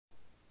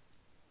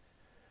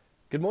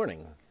Good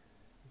morning.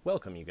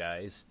 Welcome, you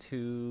guys,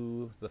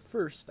 to the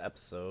first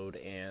episode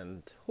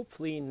and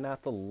hopefully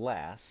not the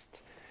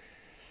last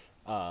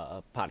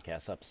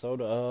podcast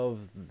episode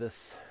of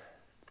this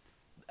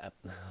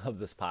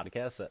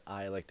podcast that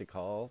I like to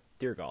call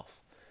Dear Golf.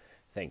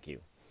 Thank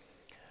you.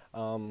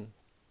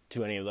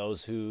 To any of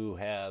those who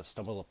have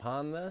stumbled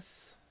upon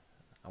this,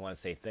 I want to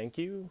say thank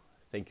you.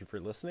 Thank you for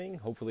listening.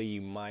 Hopefully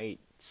you might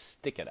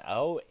stick it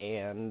out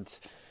and,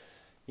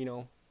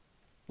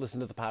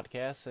 listen to the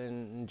podcast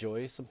and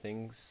enjoy some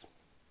things,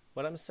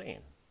 what I'm saying.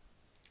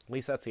 At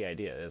least that's the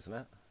idea, isn't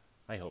it?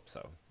 I hope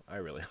so. I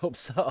really hope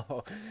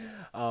so.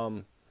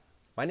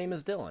 My name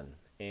is Dylan,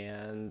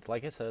 and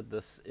like I said,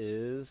 this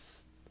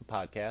is the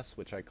podcast,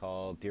 which I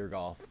call Dear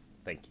Golf,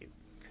 Thank You.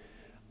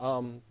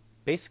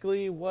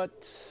 Basically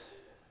what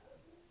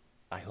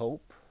I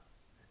hope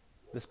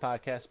this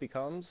podcast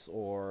becomes,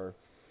 or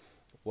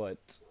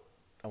what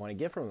I want to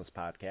get from this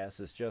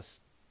podcast, is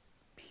just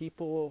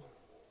people,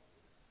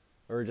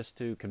 or just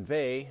to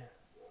convey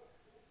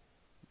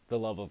the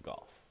love of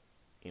golf,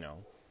 to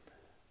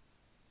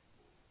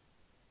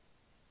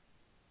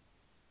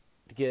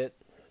get,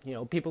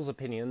 people's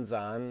opinions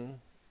on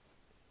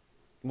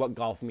what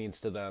golf means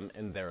to them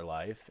in their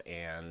life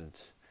and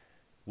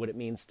what it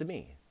means to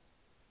me.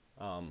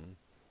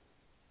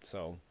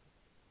 So,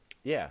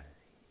 yeah,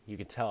 you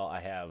can tell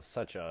I have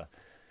such a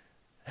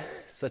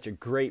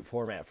great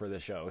format for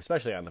this show,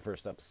 especially on the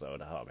first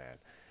episode. Oh, man.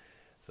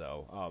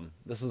 So,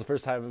 this is the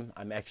first time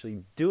I'm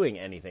actually doing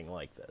anything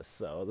like this.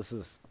 So this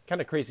is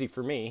kind of crazy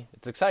for me.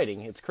 It's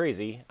exciting. It's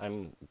crazy.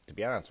 To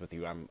be honest with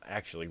you, I'm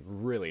actually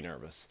really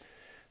nervous.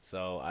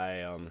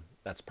 So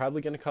that's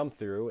probably going to come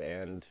through,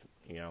 and,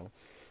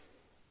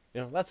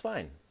 that's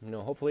fine.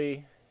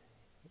 Hopefully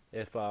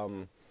if,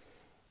 continue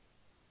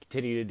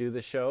to do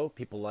this show,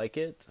 people like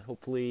it.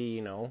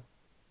 Hopefully,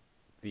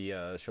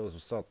 the shows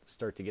will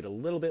start to get a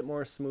little bit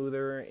more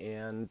smoother,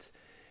 and,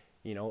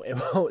 it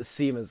won't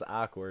seem as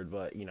awkward,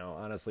 but,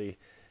 honestly,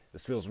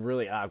 this feels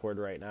really awkward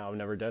right now. I've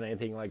never done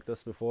anything like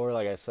this before,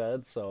 like I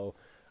said, so,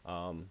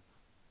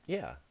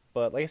 yeah.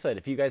 But like I said,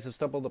 if you guys have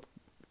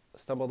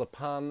stumbled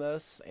upon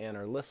this and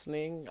are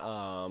listening,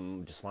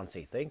 just want to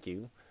say thank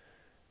you.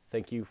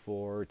 Thank you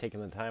for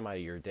taking the time out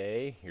of your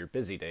day, your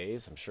busy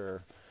days. I'm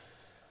sure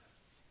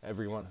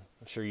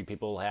you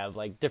people have,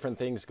 different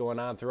things going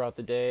on throughout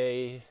the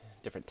day,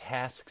 different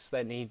tasks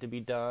that need to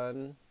be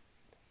done,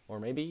 or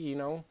maybe,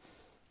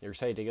 you're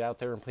excited to get out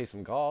there and play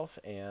some golf,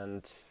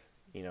 and,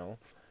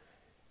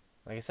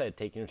 like I said,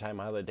 taking your time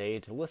out of the day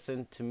to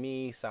listen to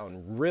me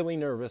sound really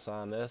nervous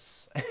on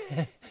this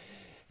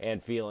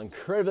and feel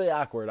incredibly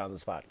awkward on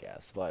this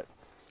podcast.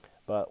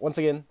 But once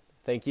again,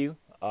 thank you.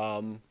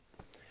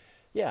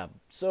 Yeah,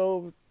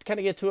 so to kind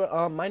of get to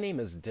it, my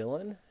name is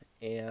Dylan,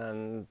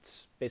 and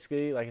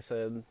basically, like I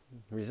said,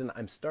 the reason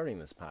I'm starting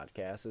this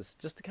podcast is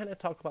just to kind of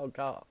talk about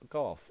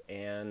golf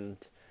and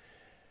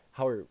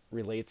how it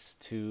relates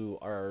to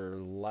our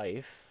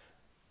life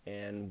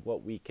and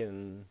what we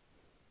can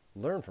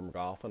learn from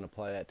golf and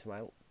apply that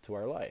to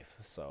our life.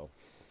 So,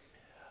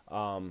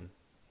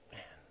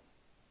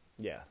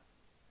 yeah,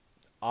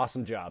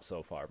 awesome job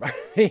so far by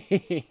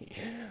me.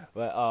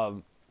 But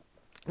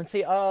let's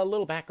see, a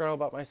little background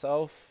about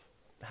myself,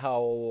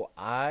 how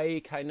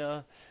I kind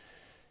of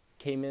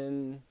came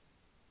in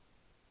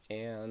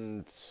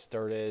and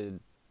started,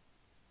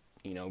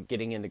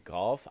 getting into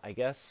golf, I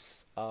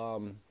guess.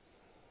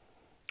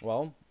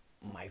 Well,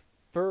 my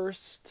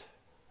first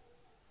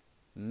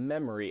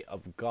memory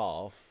of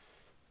golf,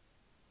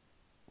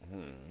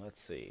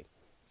 let's see.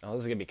 Oh,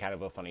 this is going to be kind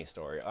of a funny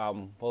story.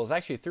 Well, it was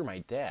actually through my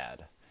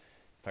dad,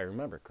 if I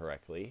remember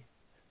correctly.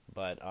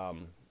 But,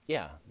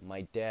 yeah,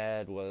 my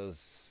dad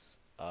was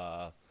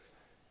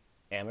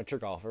amateur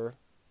golfer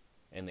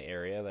in the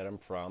area that I'm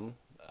from.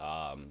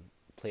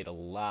 Played a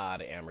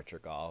lot of amateur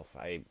golf.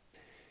 I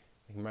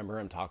remember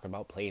him talking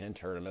about playing in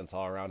tournaments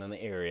all around in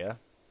the area.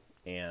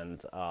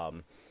 And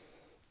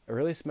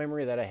earliest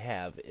memory that I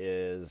have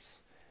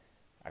is,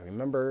 I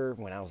remember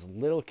when I was a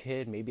little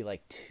kid, maybe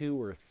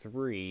 2 or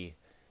 3,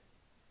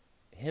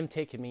 him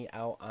taking me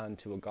out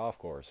onto a golf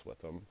course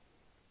with him.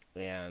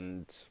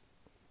 And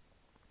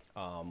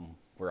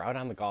we're out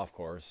on the golf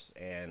course,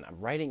 and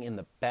I'm riding in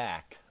the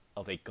back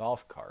of a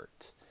golf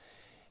cart.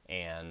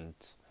 And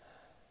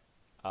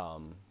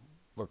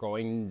we're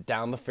going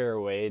down the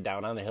fairway,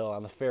 down on the hill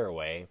on the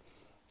fairway.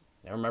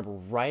 I remember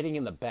riding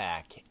in the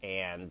back,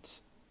 and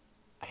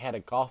I had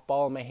a golf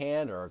ball in my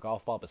hand or a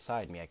golf ball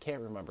beside me. I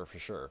can't remember for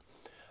sure.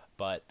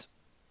 But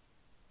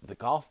either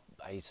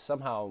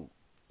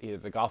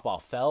the golf ball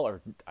fell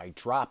or I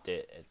dropped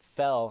it. It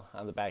fell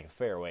on the back of the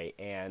fairway,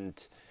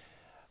 and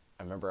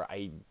I remember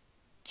I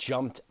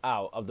jumped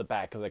out of the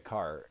back of the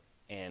cart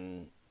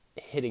and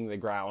hitting the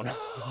ground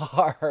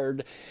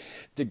hard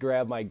to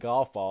grab my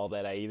golf ball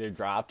that I either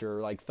dropped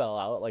or fell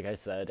out, like I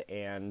said,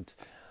 and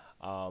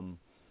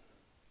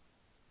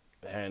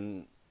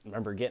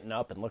remember getting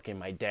up and looking,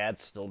 my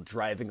dad's still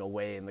driving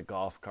away in the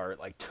golf cart,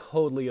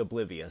 totally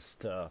oblivious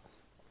to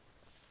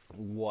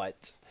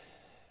what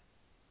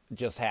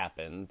just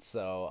happened.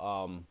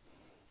 So,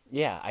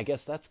 yeah, I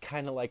guess that's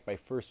kind of like my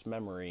first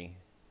memory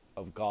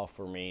of golf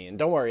for me. And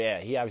don't worry, yeah,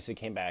 he obviously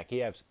came back.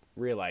 He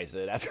realized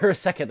it after a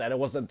second that it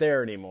wasn't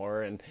there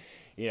anymore. And,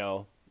 you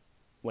know,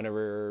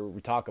 whenever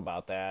we talk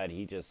about that,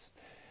 you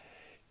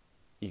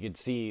could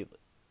see,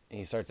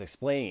 he starts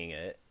explaining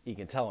it. You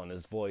can tell in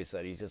his voice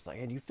that he's just like,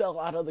 and you fell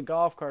out of the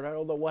golf cart. I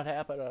don't know what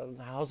happened.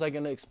 How's I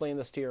going to explain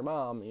this to your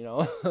mom? You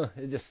know,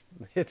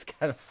 it's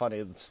kind of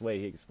funny this way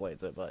he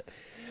explains it. But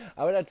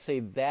I would have to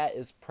say that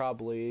is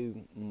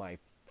probably my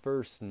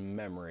first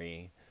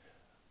memory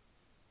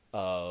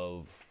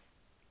of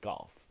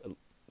golf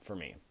for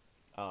me.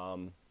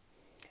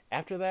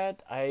 After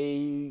that,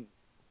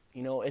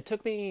 it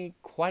took me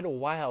quite a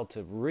while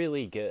to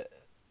really get,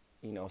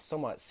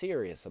 somewhat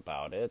serious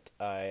about it.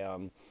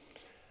 I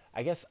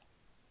guess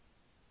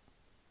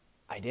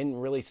I didn't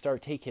really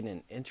start taking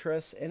an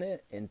interest in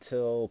it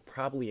until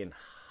probably in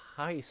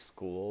high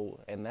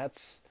school, and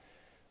that's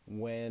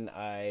when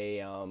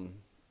I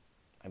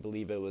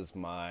believe it was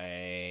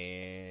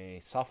my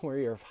sophomore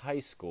year of high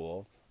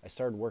school. I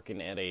started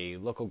working at a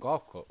local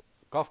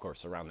golf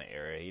course around the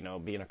area,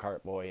 being a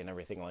cart boy and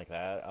everything like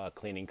that,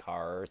 cleaning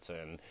carts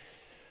and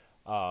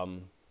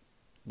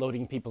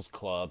loading people's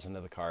clubs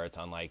into the carts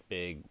on like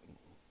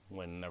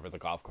whenever the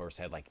golf course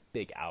had like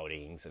big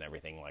outings and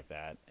everything like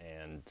that.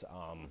 And,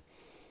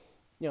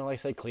 like I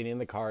said, cleaning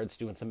the carts,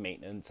 doing some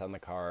maintenance on the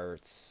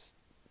carts,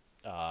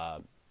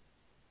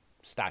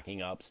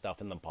 stocking up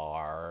stuff in the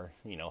bar,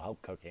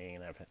 help cooking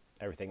and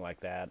everything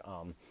like that.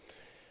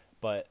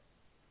 But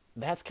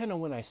that's kind of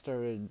when I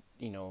started,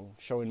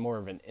 showing more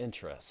of an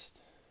interest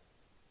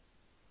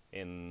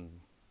in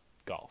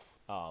golf.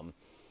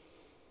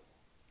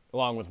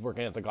 Along with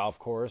working at the golf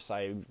course,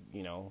 I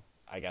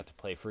got to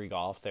play free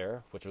golf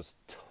there, which was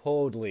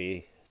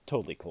totally,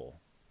 totally cool.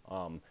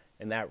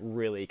 And that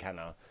really kind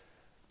of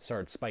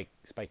started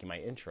spiking my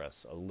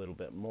interest a little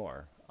bit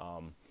more.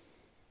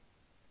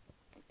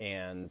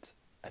 And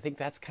I think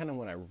that's kind of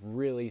when I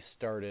really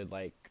started,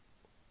 I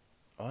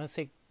want to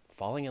say,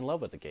 falling in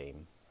love with the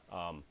game.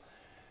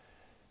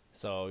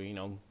 So,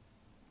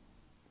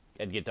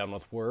 I'd get done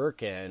with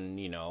work and,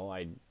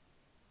 I'd,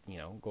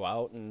 go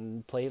out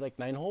and play like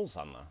 9 holes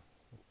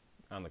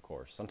on the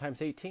course,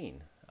 sometimes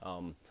 18.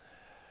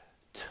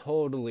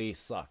 Totally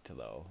sucked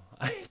though.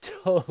 I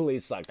totally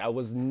sucked. I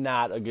was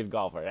not a good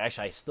golfer.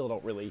 Actually,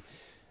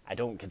 I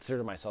don't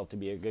consider myself to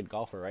be a good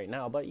golfer right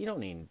now, but you don't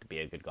need to be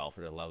a good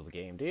golfer to love the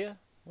game, do you?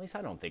 At least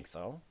I don't think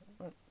so.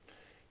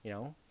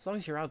 As long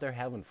as you're out there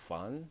having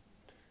fun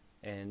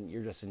and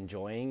you're just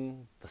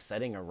enjoying the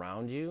setting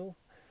around you,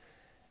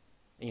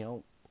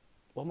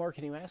 what more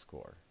can you ask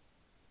for?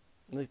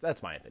 At least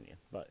that's my opinion.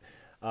 But,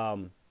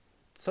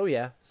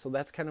 so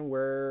that's kind of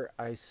where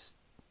I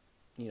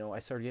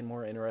started getting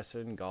more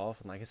interested in golf,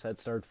 and like I said,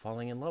 started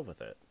falling in love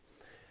with it.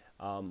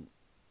 I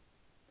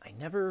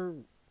never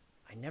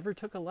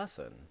took a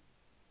lesson.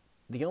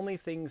 The only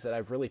things that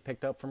I've really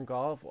picked up from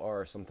golf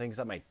are some things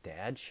that my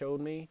dad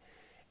showed me,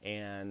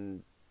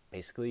 and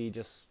basically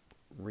just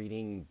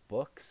reading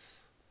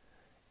books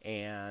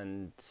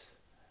and,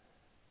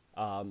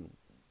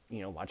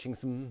 watching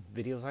some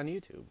videos on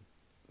YouTube.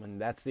 And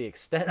that's the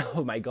extent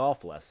of my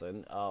golf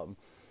lesson.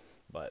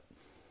 But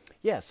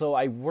yeah, so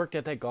I worked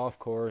at that golf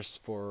course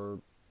for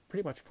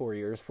pretty much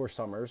 4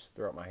 summers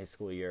throughout my high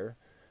school year.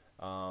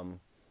 And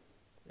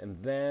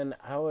then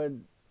I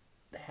would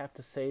have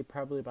to say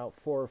probably about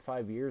 4 or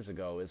 5 years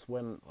ago is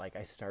when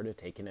I started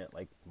taking it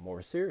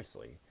more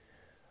seriously.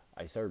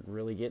 I started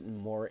really getting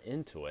more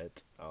into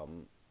it.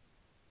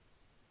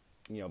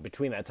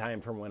 Between that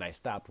time from when I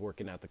stopped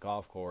working at the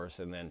golf course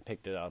and then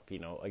picked it up,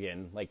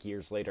 again,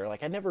 years later, I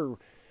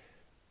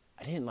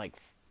didn't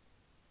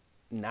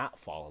not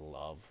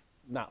fall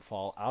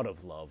out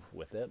of love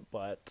with it,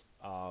 but,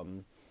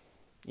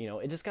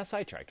 it just got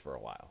sidetracked for a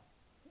while.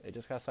 It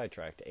just got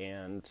sidetracked,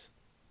 and,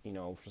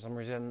 for some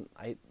reason,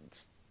 I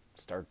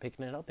started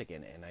picking it up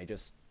again, and I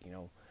just,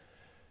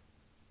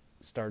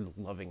 started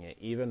loving it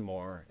even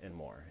more and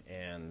more.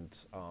 And,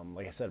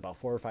 like I said, about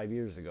 4 or 5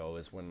 years ago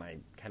is when I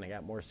kind of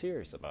got more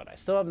serious about it. I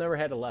still have never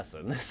had a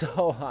lesson,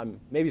 so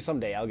maybe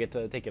someday I'll get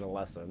to taking a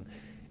lesson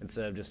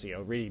instead of just,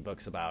 reading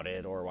books about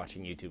it or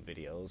watching YouTube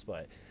videos.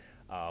 But,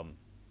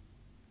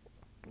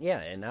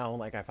 yeah, and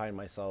now, I find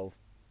myself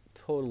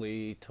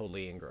totally,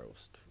 totally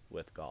engrossed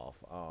with golf.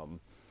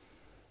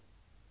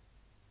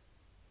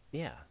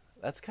 Yeah,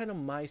 that's kind of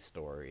my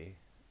story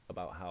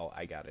about how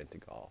I got into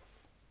golf.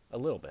 A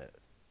little bit.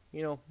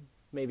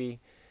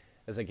 Maybe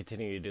as I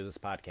continue to do this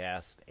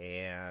podcast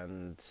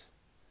and,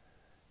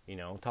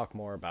 talk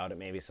more about it,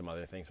 maybe some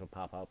other things will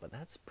pop up, but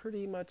that's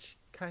pretty much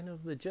kind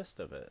of the gist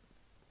of it.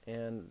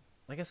 And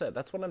like I said,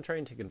 that's what I'm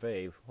trying to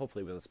convey,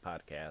 hopefully, with this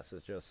podcast,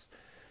 is just,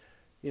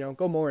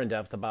 go more in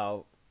depth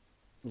about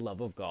love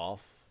of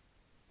golf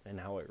and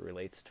how it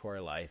relates to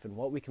our life and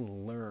what we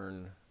can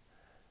learn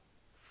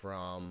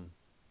from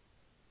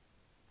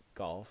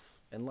golf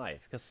and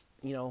life. Because,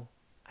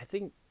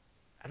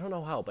 I don't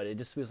know how, but it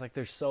just feels like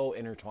they're so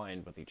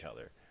intertwined with each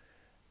other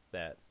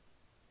that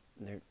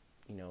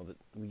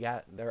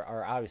that there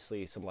are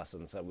obviously some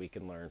lessons that we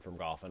can learn from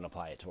golf and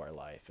apply it to our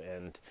life.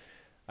 And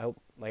I hope,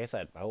 like I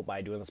said, I hope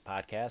by doing this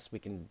podcast we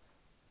can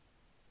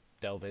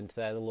delve into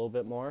that a little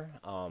bit more.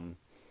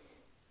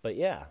 But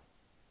yeah,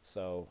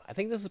 so I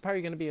think this is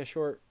probably going to be a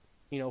short,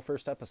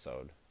 first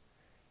episode.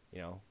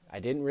 I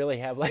didn't really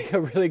have like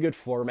a really good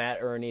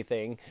format or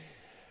anything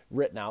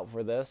written out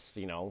for this.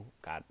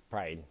 Got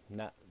probably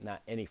not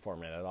any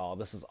format at all.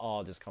 This is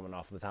all just coming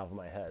off the top of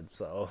my head.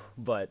 So,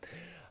 but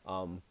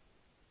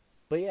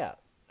yeah,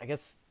 I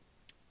guess,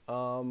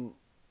 hopefully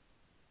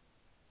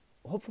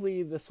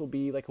this will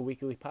be like a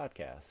weekly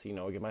podcast,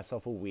 give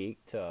myself a week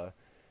to,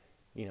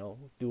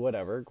 do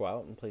whatever, go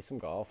out and play some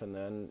golf, and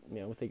then,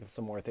 think of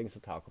some more things to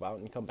talk about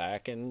and come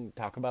back and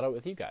talk about it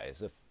with you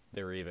guys, if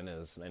there even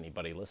is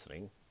anybody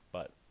listening.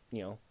 But,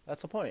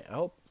 that's the point. I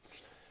hope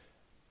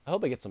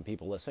I get some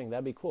people listening.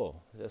 That'd be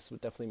cool. This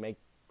would definitely make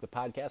the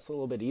podcast a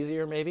little bit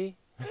easier, maybe,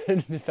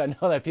 if I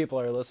know that people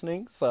are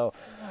listening. So,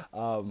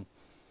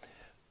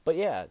 but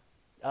yeah,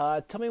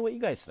 tell me what you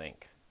guys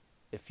think.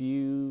 If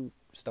you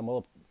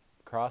stumble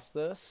across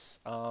this,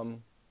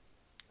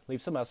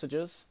 leave some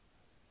messages.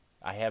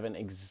 I haven't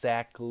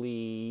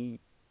exactly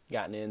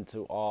gotten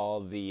into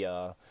all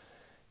the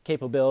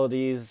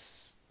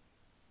capabilities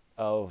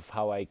of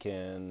how I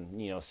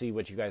can, see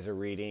what you guys are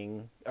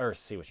reading, or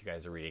see what you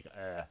guys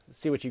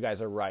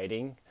are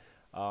writing.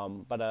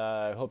 But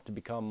I hope to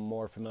become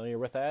more familiar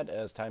with that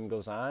as time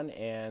goes on,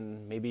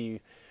 and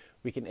maybe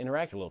we can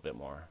interact a little bit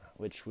more,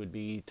 which would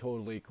be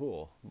totally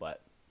cool.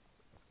 But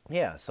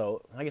yeah,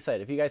 so like I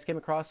said, if you guys came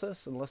across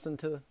this and listen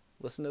to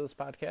this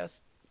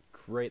podcast,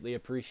 greatly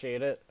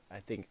appreciate it. I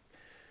think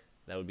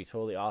that would be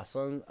totally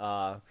awesome.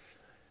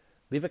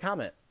 Leave a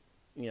comment.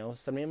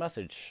 Send me a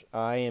message.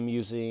 I am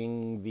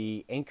using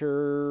the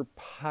Anchor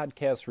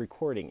podcast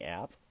recording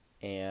app,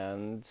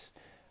 and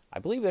I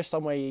believe there's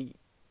some way.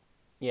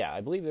 Yeah,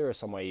 I believe there is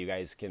some way you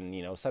guys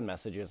can, send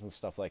messages and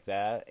stuff like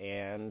that.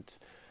 And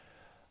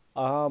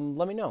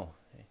let me know.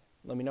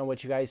 Let me know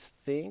what you guys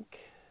think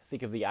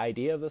of the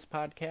idea of this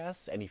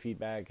podcast. Any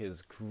feedback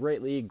is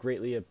greatly,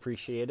 greatly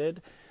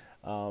appreciated.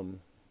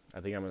 I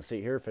think I'm going to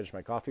sit here, finish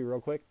my coffee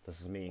real quick.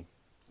 This is me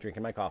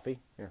drinking my coffee.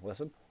 Here,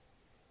 listen.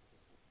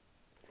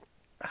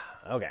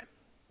 Okay.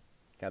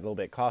 Got a little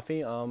bit of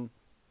coffee. I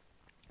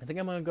think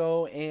I'm going to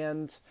go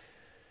and,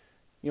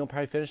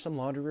 probably finish some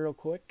laundry real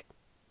quick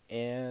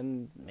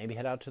and maybe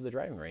head out to the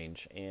driving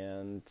range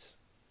and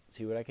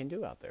see what I can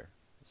do out there.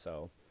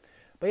 So,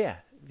 but yeah,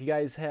 if you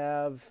guys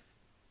have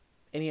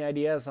any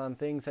ideas on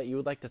things that you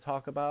would like to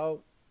talk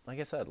about, like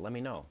I said, let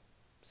me know.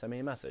 Send me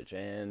a message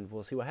and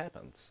we'll see what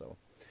happens. So,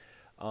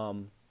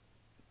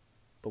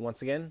 but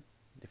once again,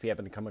 if you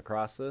happen to come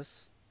across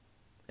this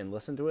and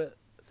listen to it,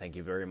 thank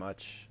you very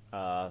much.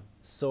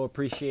 So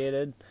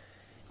appreciated.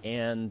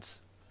 And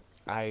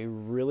I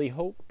really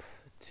hope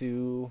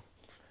to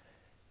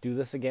do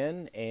this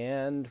again,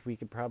 and we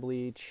could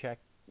probably check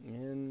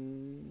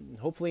in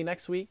hopefully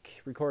next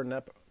week, record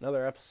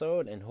another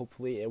episode, and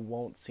hopefully it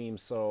won't seem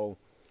so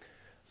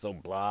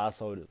blah,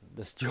 so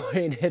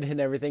disjointed and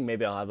everything.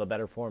 Maybe I'll have a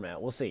better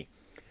format. We'll see.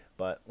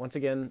 But once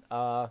again,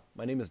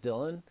 my name is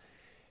Dylan,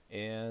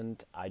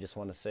 and I just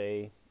want to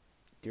say,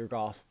 dear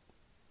golf,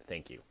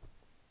 thank you.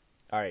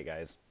 All right,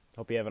 guys.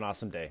 Hope you have an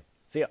awesome day.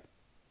 See ya.